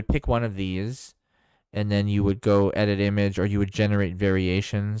 You would pick one of these, and then you would go edit image, or you would generate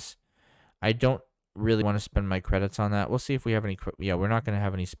variations. I don't really want to spend my credits on that. We'll see if we have any. Yeah, we're not going to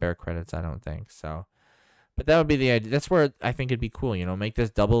have any spare credits, I don't think. So, but that would be the idea. That's where I think it'd be cool. You know, make this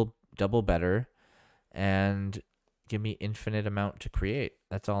double better, and give me infinite amount to create.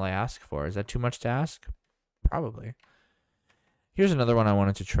 That's all I ask for. Is that too much to ask? probably. Here's another one I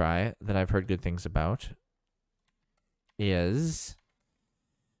wanted to try that I've heard good things about. Is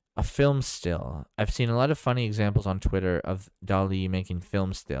a film still. I've seen a lot of funny examples on Twitter of DALL-E making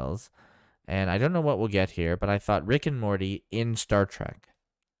film stills, and I don't know what we'll get here, but I thought Rick and Morty in Star Trek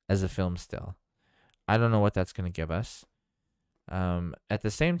as a film still. I don't know what that's going to give us. At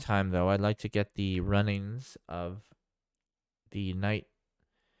the same time, though, I'd like to get the runnings of the Night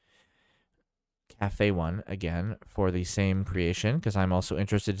Cafe one again for the same creation, because I'm also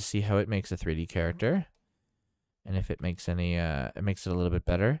interested to see how it makes a 3D character. And if it makes any, it makes it a little bit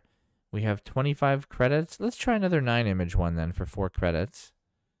better. We have 25 credits. Let's try another 9-image one then for 4 credits.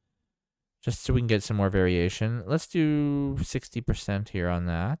 Just so we can get some more variation. Let's do 60% here on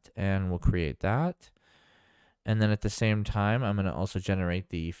that, and we'll create that. And then at the same time, I'm going to also generate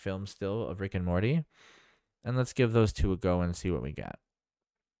the film still of Rick and Morty. And let's give those 2 a go and see what we get.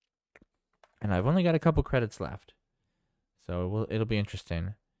 And I've only got a couple credits left, so it'll be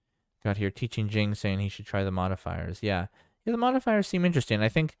interesting. Got here Teaching Jing saying he should try the modifiers. Yeah, the modifiers seem interesting. I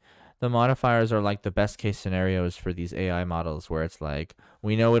think the modifiers are like the best case scenarios for these AI models, where it's like,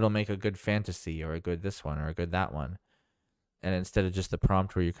 we know it'll make a good fantasy or a good this one or a good that one. And instead of just the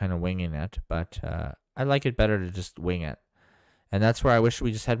prompt where you're kind of winging it, but I like it better to just wing it. And that's where I wish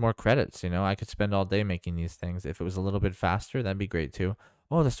we just had more credits. You know, I could spend all day making these things. If it was a little bit faster, that'd be great too.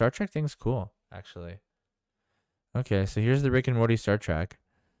 Oh, the Star Trek thing's cool, actually. Okay, so here's the Rick and Morty Star Trek.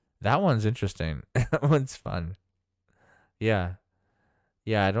 That one's interesting. That one's fun. Yeah.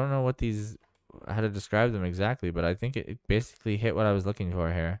 Yeah, I don't know how to describe them exactly, but I think it basically hit what I was looking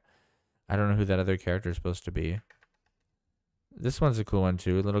for here. I don't know who that other character is supposed to be. This one's a cool one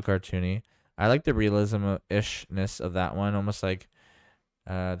too, a little cartoony. I like the realism-ishness of that one, almost like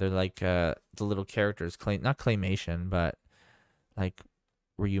they're like the little characters, not claymation, but like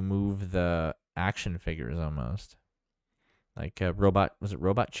where you move the action figures almost. Like was it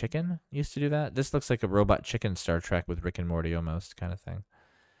Robot Chicken used to do that? This looks like a Robot Chicken Star Trek with Rick and Morty almost kind of thing.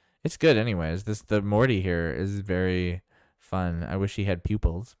 It's good anyways. The Morty here is very fun. I wish he had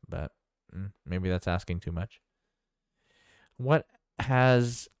pupils, but maybe that's asking too much. What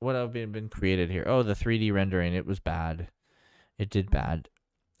have been created here? Oh, the 3D rendering. It was bad. It did bad.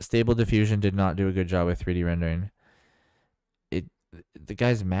 Stable Diffusion did not do a good job with 3D rendering. The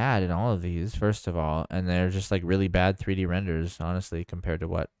guy's mad in all of these, first of all, and they're just like really bad 3D renders, honestly, compared to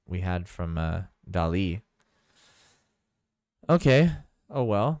what we had from DALL-E. Okay. Oh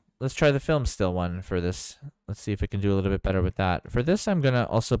well. Let's try the film still one for this. Let's see if it can do a little bit better with that. For this, I'm going to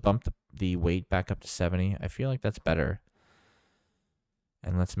also bump the weight back up to 70. I feel like that's better.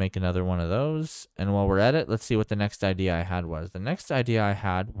 And let's make another one of those. And while we're at it, let's see what the next idea I had was. The next idea I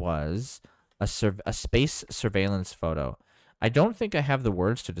had was a space surveillance photo. I don't think I have the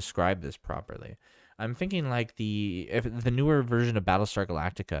words to describe this properly. I'm thinking like the newer version of Battlestar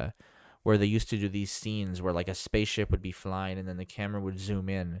Galactica, where they used to do these scenes where like a spaceship would be flying and then the camera would zoom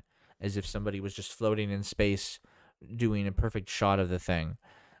in as if somebody was just floating in space doing a perfect shot of the thing.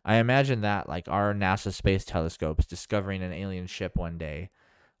 I imagine that, like our NASA space telescopes discovering an alien ship one day,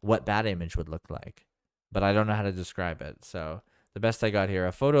 what that image would look like. But I don't know how to describe it. So the best I got here,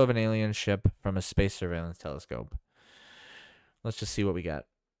 a photo of an alien ship from a space surveillance telescope. Let's just see what we get.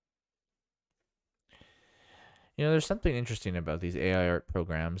 You know, there's something interesting about these AI art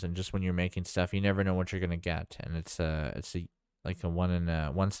programs, and just when you're making stuff, you never know what you're gonna get, and it's like a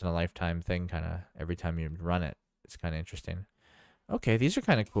once in a lifetime thing, kind of every time you run it. It's kind of interesting. Okay, these are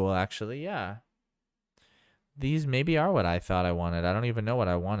kind of cool, actually. Yeah, these maybe are what I thought I wanted. I don't even know what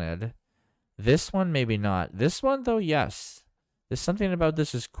I wanted. This one maybe not. This one though, yes. There's something about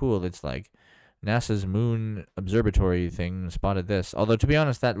this is cool. It's like NASA's moon observatory thing spotted this. Although, to be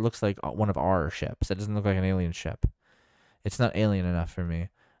honest, that looks like one of our ships. That doesn't look like an alien ship. It's not alien enough for me.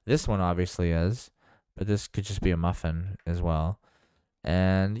 This one obviously is, but this could just be a muffin as well.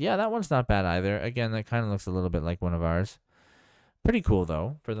 And yeah, that one's not bad either. Again, that kind of looks a little bit like one of ours. Pretty cool,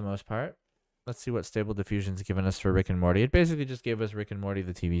 though, for the most part. Let's see what Stable Diffusion's given us for Rick and Morty. It basically just gave us Rick and Morty,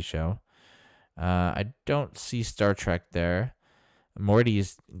 the TV show. I don't see Star Trek there.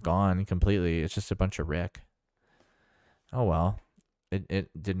 Morty's gone completely. It's just a bunch of Rick. Oh well. It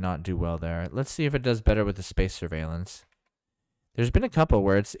did not do well there. Let's see if it does better with the space surveillance. There's been a couple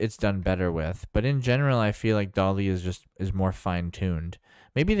where it's done better with, but in general I feel like DALL-E is more fine-tuned.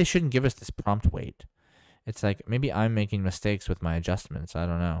 Maybe they shouldn't give us this prompt weight. It's like maybe I'm making mistakes with my adjustments. I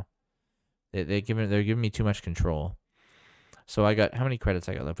don't know. They're giving me too much control. So I got, how many credits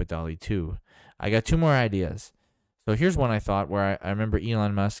I got left with DALL-E? 2. I got 2 more ideas. So here's one I thought where I remember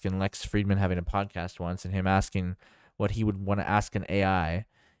Elon Musk and Lex Friedman having a podcast once and him asking what he would want to ask an AI.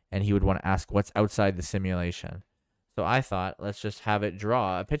 and he would want to ask what's outside the simulation. So I thought, let's just have it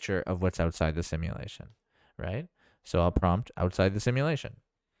draw a picture of what's outside the simulation, right? So I'll prompt outside the simulation.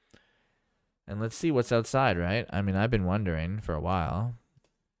 And let's see what's outside, right? I mean, I've been wondering for a while.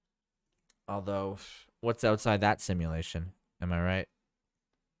 Although, what's outside that simulation? Am I right?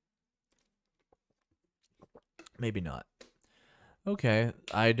 Maybe not. Okay,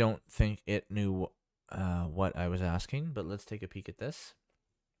 I don't think it knew what I was asking, but let's take a peek at this.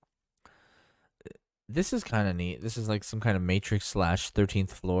 This is kind of neat. This is like some kind of Matrix /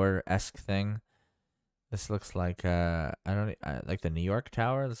 13th floor-esque thing. This looks like I don't like the New York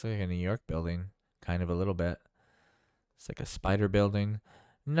Tower. This looks like a New York building, kind of a little bit. It's like a spider building.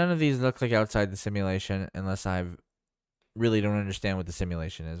 None of these look like outside the simulation unless I really don't understand what the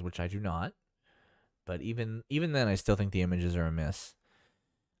simulation is, which I do not. But even then, I still think the images are amiss.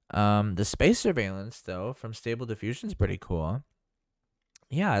 The space surveillance, though, from Stable Diffusion is pretty cool.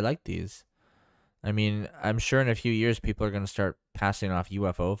 Yeah, I like these. I mean, I'm sure in a few years people are going to start passing off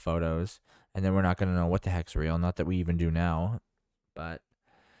UFO photos, and then we're not going to know what the heck's real. Not that we even do now, but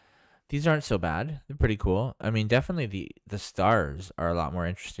these aren't so bad. They're pretty cool. I mean, definitely the stars are a lot more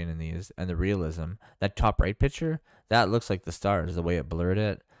interesting in these, and the realism. That top right picture, that looks like the stars, the way it blurred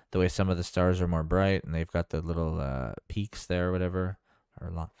it, the way some of the stars are more bright, and they've got the little peaks there or whatever,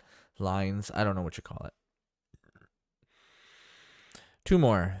 or lines. I don't know what you call it. Two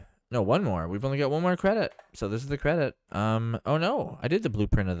more. No, one more. We've only got one more credit. So this is the credit. Oh no, I did the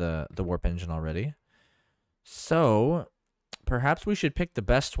blueprint of the warp engine already. So perhaps we should pick the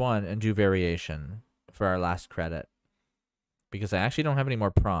best one and do variation for our last credit. Because I actually don't have any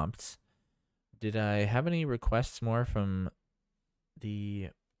more prompts. Did I have any requests more from the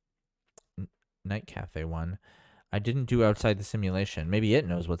Night Cafe one? I didn't do outside the simulation. Maybe it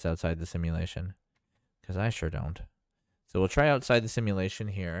knows what's outside the simulation. Because I sure don't. So we'll try outside the simulation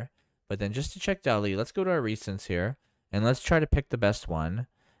here. But then just to check DALL-E, let's go to our recents here. And let's try to pick the best one.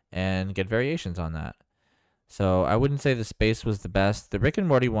 And get variations on that. So I wouldn't say the space was the best. The Rick and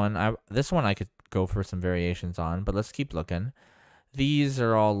Morty one, this one I could go for some variations on. But let's keep looking. These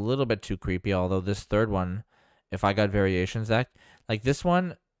are all a little bit too creepy. Although this third one, if I got variations, like this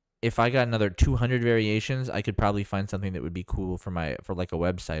one, if I got another 200 variations, I could probably find something that would be cool for like a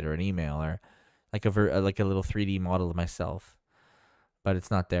website or an email or like a little 3D model of myself. But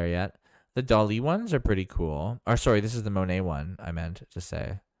it's not there yet. The DALL-E ones are pretty cool. Or sorry, this is the Monet one I meant to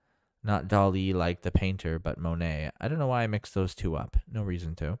say. Not DALL-E like the painter, but Monet. I don't know why I mixed those two up. No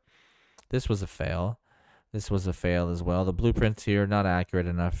reason to. This was a fail. This was a fail as well. The blueprints here, not accurate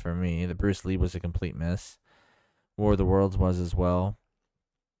enough for me. The Bruce Lee was a complete miss. War of the Worlds was as well.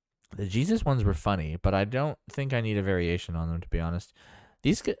 The Jesus ones were funny, but I don't think I need a variation on them, to be honest.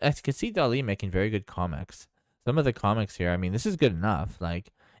 I could see DALL-E making very good comics. Some of the comics here, I mean, this is good enough.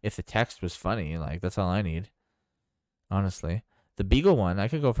 Like, if the text was funny, like, that's all I need. Honestly. The Beagle one, I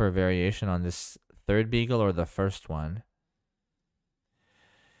could go for a variation on this third Beagle or the first one.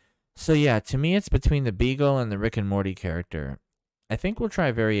 So, yeah, to me, it's between the Beagle and the Rick and Morty character. I think we'll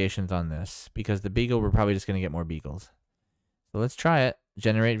try variations on this, because the Beagle, we're probably just going to get more Beagles. So, let's try it.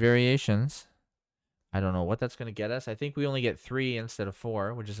 Generate variations. I don't know what that's going to get us. I think we only get 3 instead of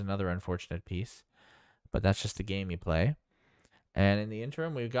 4, which is another unfortunate piece. But that's just the game you play. And in the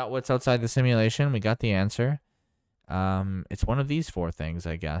interim, we've got what's outside the simulation. We got the answer. It's one of these 4 things,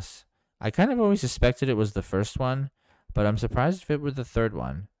 I guess. I kind of always suspected it was the first one, but I'm surprised if it were the third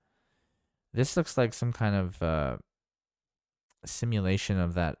one. This looks like some kind of simulation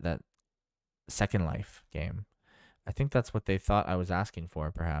of that Second Life game. I think that's what they thought I was asking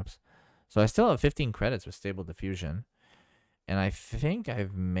for, perhaps. So I still have 15 credits with Stable Diffusion. And I think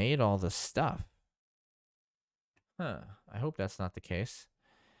I've made all the stuff. I hope that's not the case.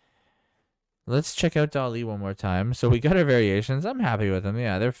 Let's check out DALL-E one more time. So we got our variations. I'm happy with them.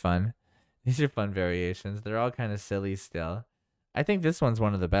 Yeah, they're fun. These are fun variations. They're all kind of silly still. I think this one's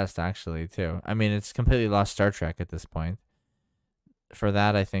one of the best, actually, too. I mean, it's completely lost Star Trek at this point. For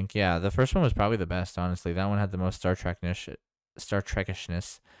that, I think, yeah, the first one was probably the best, honestly. That one had the most Star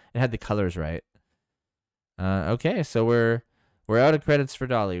Trekishness. It had the colors right. Okay, so we're out of credits for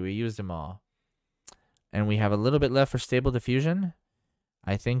DALL-E. We used them all. And we have a little bit left for Stable Diffusion.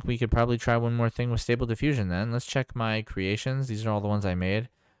 I think we could probably try one more thing with Stable Diffusion then. Let's check my creations. These are all the ones I made.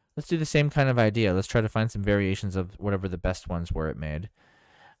 Let's do the same kind of idea. Let's try to find some variations of whatever the best ones were it made.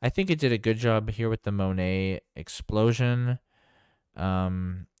 I think it did a good job here with the Monet explosion.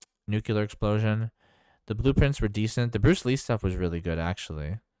 Nuclear explosion. The blueprints were decent. The Bruce Lee stuff was really good,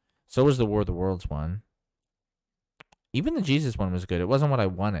 actually. So was the War of the Worlds one. Even the Jesus one was good. It wasn't what I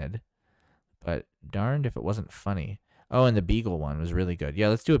wanted. But darned if it wasn't funny. Oh, and the beagle one was really good. Yeah,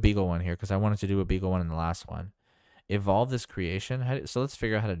 let's do a beagle one here because I wanted to do a beagle one in the last one. Evolve this creation. So let's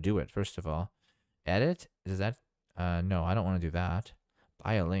figure out how to do it, first of all. Edit? Is that... no, I don't want to do that.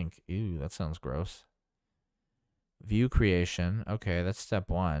 Buy a link. Ew, that sounds gross. View creation. Okay, that's step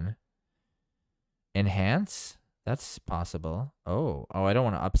 1. Enhance? That's possible. Oh, I don't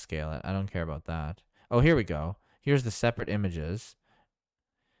want to upscale it. I don't care about that. Oh, here we go. Here's the separate images.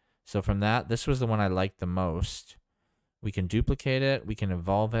 So from that, this was the one I liked the most. We can duplicate it, we can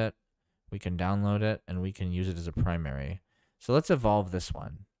evolve it, we can download it, and we can use it as a primary. So let's evolve this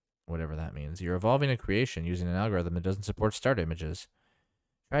one, whatever that means. You're evolving a creation using an algorithm that doesn't support start images.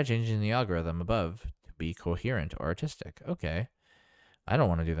 Try changing the algorithm above to be coherent or artistic. Okay. I don't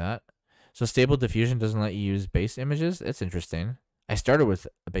want to do that. So Stable Diffusion doesn't let you use base images? It's interesting. I started with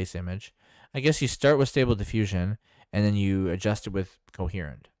a base image. I guess you start with Stable Diffusion, and then you adjust it with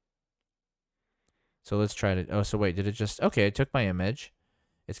coherent. So let's try to... Oh, so wait, did it just... Okay, it took my image.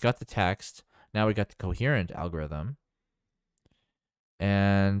 It's got the text. Now we got the coherent algorithm.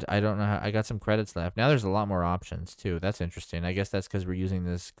 And I don't know how... I got some credits left. Now there's a lot more options, too. That's interesting. I guess that's because we're using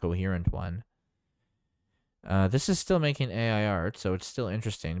this coherent one. This is still making AI art, so it's still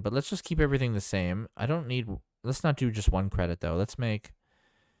interesting. But let's just keep everything the same. I don't need... Let's not do just one credit, though. Let's make...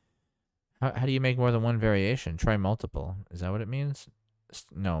 How do you make more than one variation? Try multiple. Is that what it means?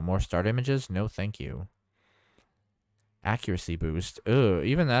 No, more start images? No, thank you. Accuracy boost. Ugh,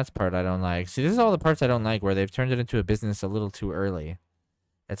 even that's part I don't like. See, this is all the parts I don't like where they've turned it into a business a little too early.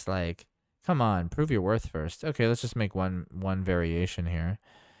 It's like, come on, prove your worth first. Okay, let's just make one variation here.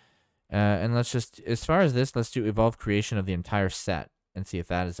 And let's just, as far as this, let's do evolve creation of the entire set and see if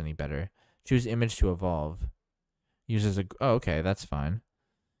that is any better. Choose image to evolve. Uses a, oh, okay, that's fine.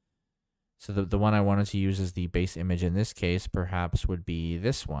 So the one I wanted to use as the base image in this case perhaps would be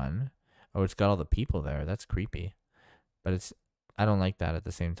this one. Oh, it's got all the people there. That's creepy. But it's, I don't like that at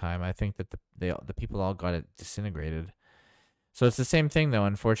the same time. I think that the people all got it disintegrated. So it's the same thing though,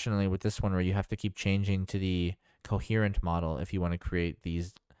 unfortunately, with this one where you have to keep changing to the coherent model if you want to create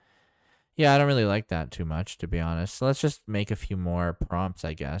these. Yeah, I don't really like that too much, to be honest. So let's just make a few more prompts,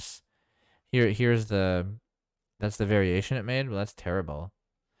 I guess. Here's the, that's the variation it made. Well, that's terrible.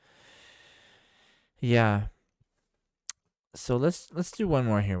 Yeah. So let's do one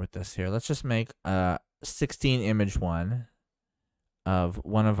more here with this here. Let's just make a 16 image one of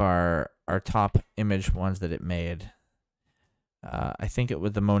one of our top image ones that it made. I think it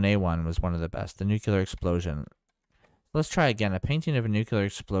was the Monet one was one of the best. The nuclear explosion. Let's try again. A painting of a nuclear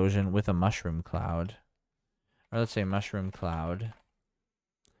explosion with a mushroom cloud. Or let's say mushroom cloud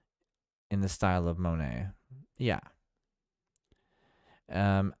in the style of Monet. Yeah.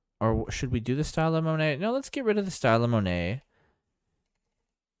 Or should we do the style of Monet? No, let's get rid of the style of Monet.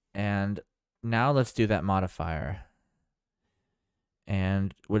 And now let's do that modifier.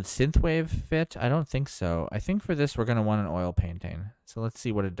 And would synthwave fit? I don't think so. I think for this we're going to want an oil painting. So let's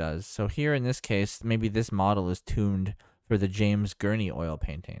see what it does. So here in this case, maybe this model is tuned for the James Gurney oil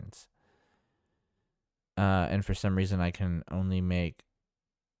paintings. And for some reason I can only make...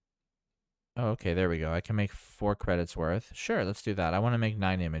 Oh, okay, there we go. I can make 4 credits worth. Sure, let's do that. I want to make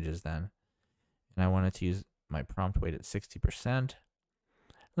 9 images then. And I wanted to use my prompt weight at 60%.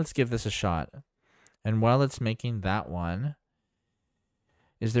 Let's give this a shot. And while it's making that one,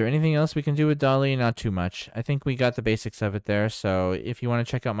 is there anything else we can do with DALL-E? Not too much. I think we got the basics of it there. So if you want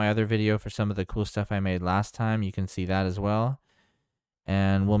to check out my other video for some of the cool stuff I made last time, you can see that as well.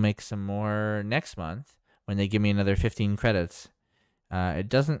 And we'll make some more next month when they give me another 15 credits. It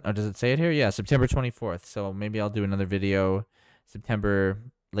doesn't, oh, does it say it here? Yeah, September 24th. So maybe I'll do another video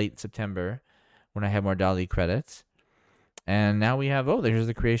late September, when I have more DALL-E credits. And now we have, oh, there's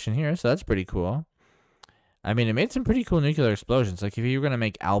the creation here. So that's pretty cool. I mean, it made some pretty cool nuclear explosions. Like if you were going to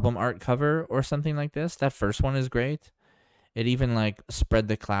make album art cover or something like this, that first one is great. It even like spread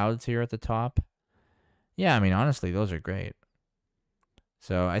the clouds here at the top. Yeah, I mean, honestly, those are great.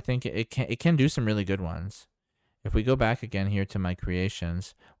 So I think it can do some really good ones. If we go back again here to my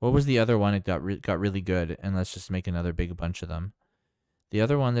creations, what was the other one it got really good? And let's just make another big bunch of them. The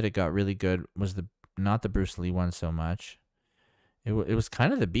other one that it got really good was not the Bruce Lee one so much. It was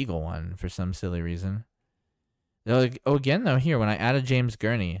kind of the Beagle one for some silly reason. Oh, again though, here when I added James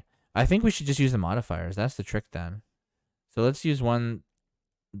Gurney, I think we should just use the modifiers. That's the trick then. So let's use one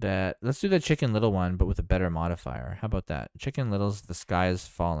that, let's do the Chicken Little one, but with a better modifier. How about that? Chicken Little's The Sky is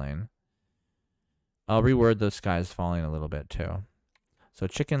Falling. I'll reword The Sky is Falling a little bit too. So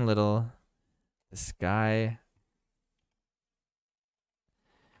Chicken Little, The Sky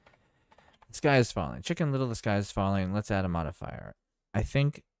is Falling. Chicken Little, The Sky is Falling. Let's add a modifier. I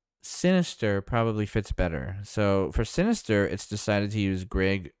think Sinister probably fits better. So for Sinister, it's decided to use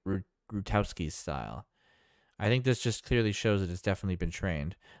Greg Rutowski's style. I think this just clearly shows that it's definitely been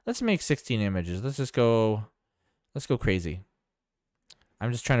trained. Let's make 16 images. Let's go crazy.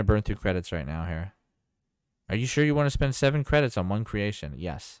 I'm just trying to burn through credits right now here. Are you sure you want to spend 7 credits on one creation?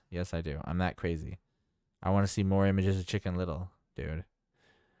 Yes. Yes, I do. I'm that crazy. I want to see more images of Chicken Little, dude.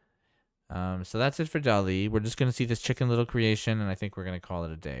 So that's it for DALL-E. We're just going to see this Chicken Little creation, and I think we're going to call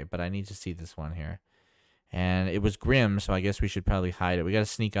it a day. But I need to see this one here. And it was grim, so I guess we should probably hide it. We got to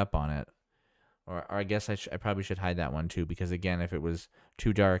sneak up on it. Or I guess I probably should hide that one too, because again, if it was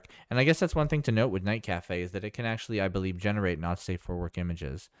too dark. And I guess that's one thing to note with Night Cafe is that it can actually, I believe, generate not safe for work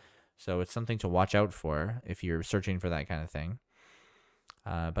images. So it's something to watch out for if you're searching for that kind of thing.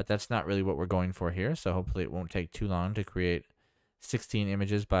 But that's not really what we're going for here, so hopefully it won't take too long to create 16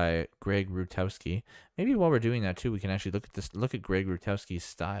 images by Greg Rutowski. Maybe while we're doing that too, we can actually look at Greg Rutowski's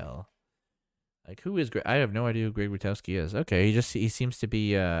style. Like, who is Greg? I have no idea who Greg Rutowski is. Okay, he seems to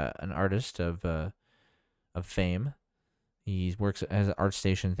be an artist of fame. He works as an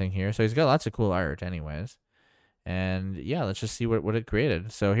ArtStation thing here, so he's got lots of cool art, anyways. And yeah, let's just see what it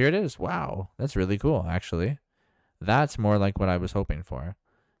created. So here it is. Wow, that's really cool, actually. That's more like what I was hoping for.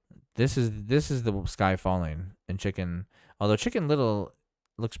 This is the sky falling and Chicken. Although Chicken Little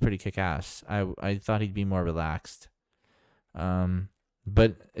looks pretty kick-ass. I thought he'd be more relaxed.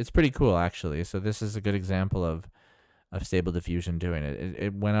 But it's pretty cool, actually. So this is a good example of Stable Diffusion doing it.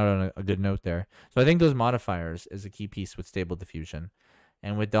 It went out on a good note there. So I think those modifiers is a key piece with Stable Diffusion.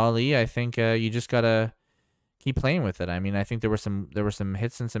 And with DALL-E, I think you just gotta keep playing with it. I mean, I think there were some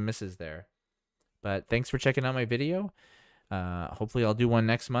hits and some misses there. But thanks for checking out my video. Hopefully I'll do one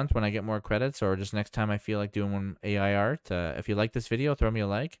next month when I get more credits, or just next time I feel like doing one AI art. If you like this video, throw me a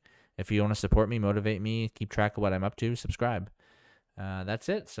like. If you want to support me, motivate me, keep track of what I'm up to, subscribe. That's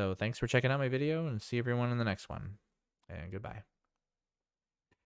it. So thanks for checking out my video, and see everyone in the next one. And goodbye.